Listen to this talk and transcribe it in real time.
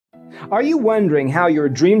Are you wondering how your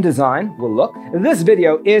dream design will look? This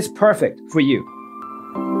video is perfect for you.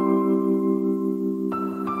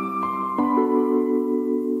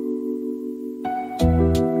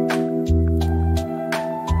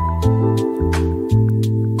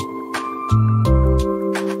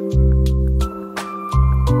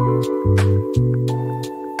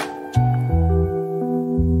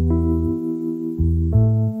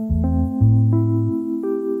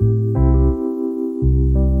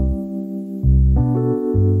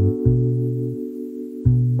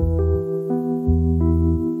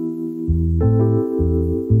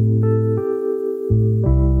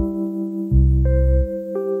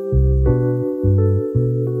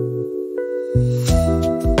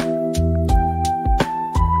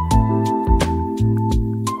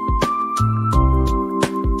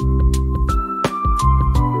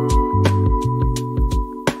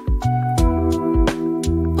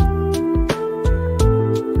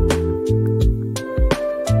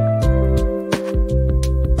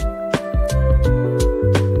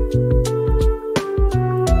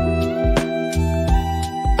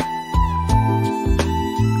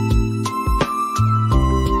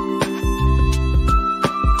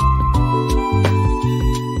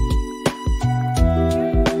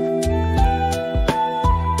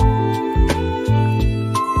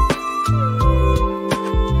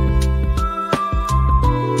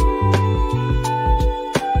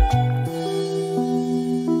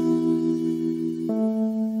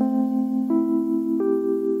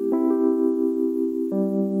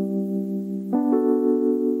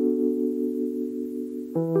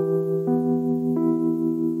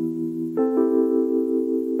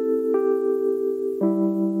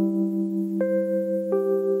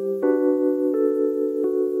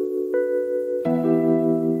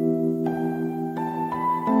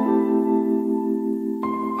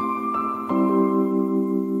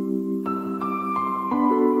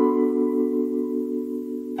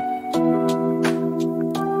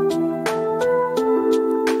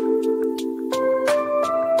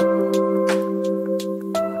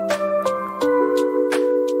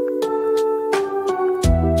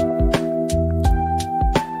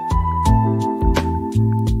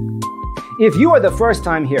 If you are the first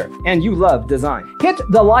time here and you love design, hit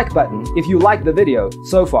the like button if you like the video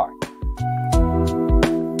so far.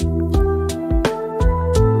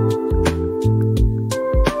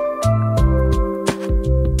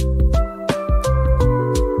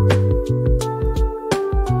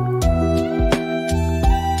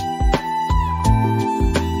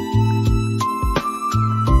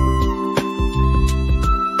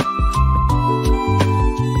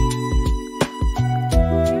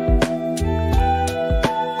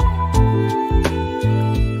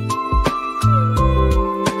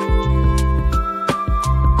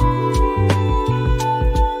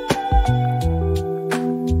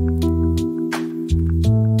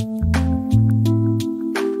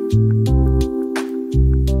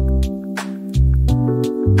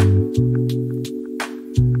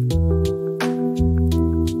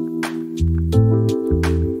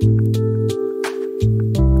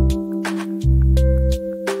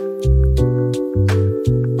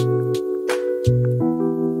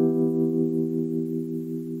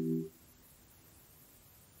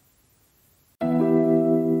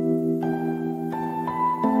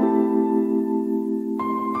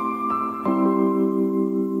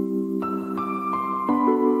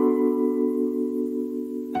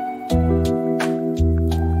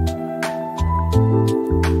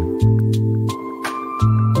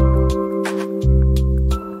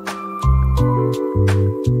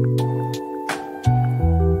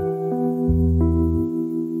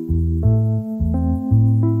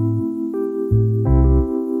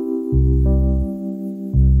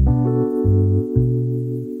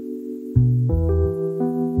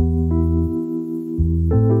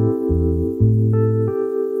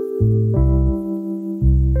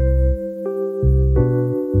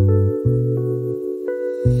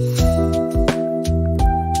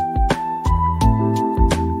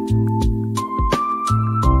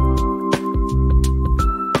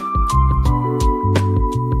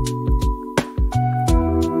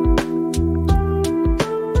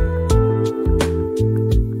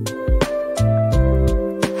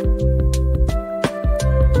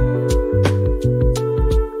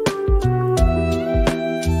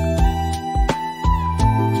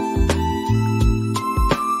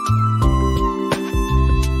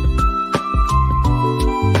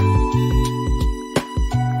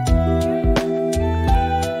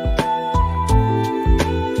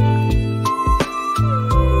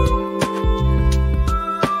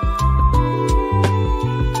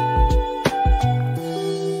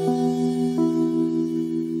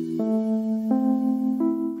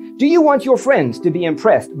 Do you want your friends to be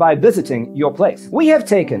impressed by visiting your place? We have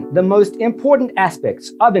taken the most important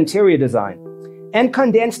aspects of interior design and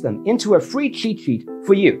condensed them into a free cheat sheet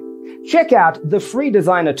for you. Check out the free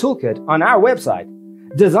designer toolkit on our website,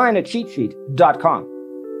 designercheatsheet.com.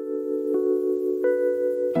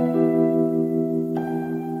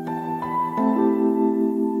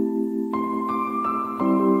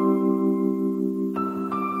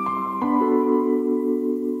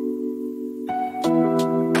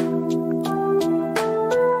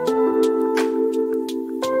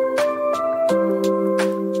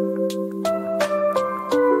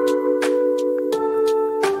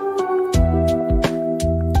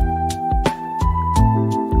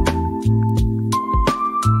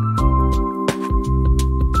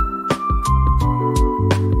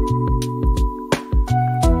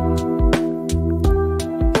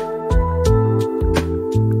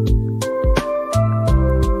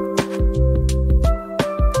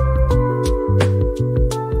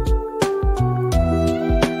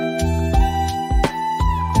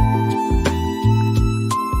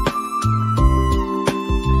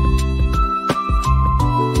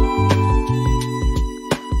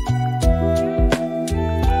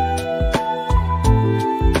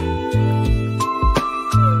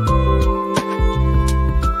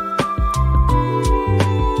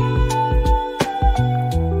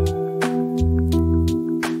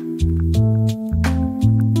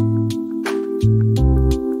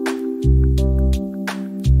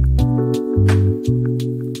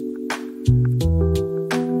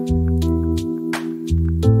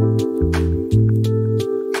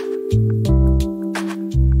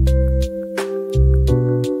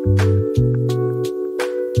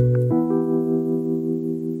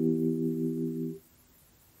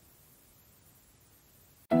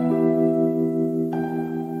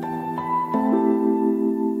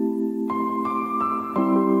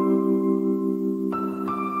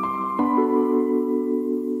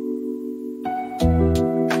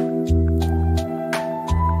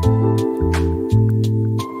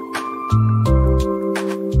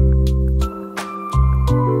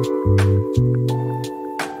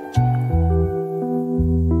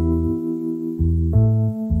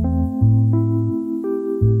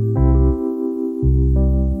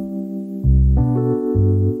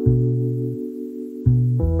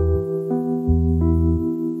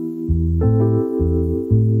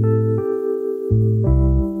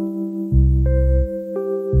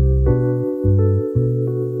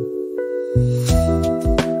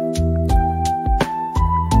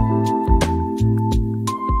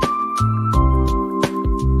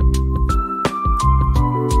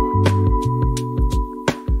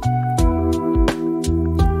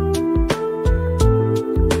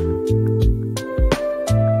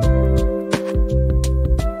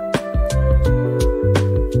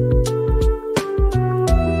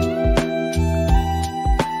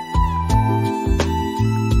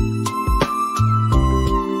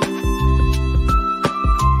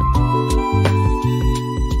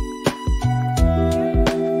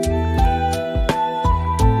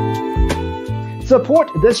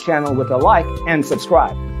 Support this channel with a like and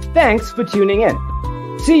subscribe. Thanks for tuning in.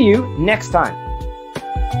 See you next time.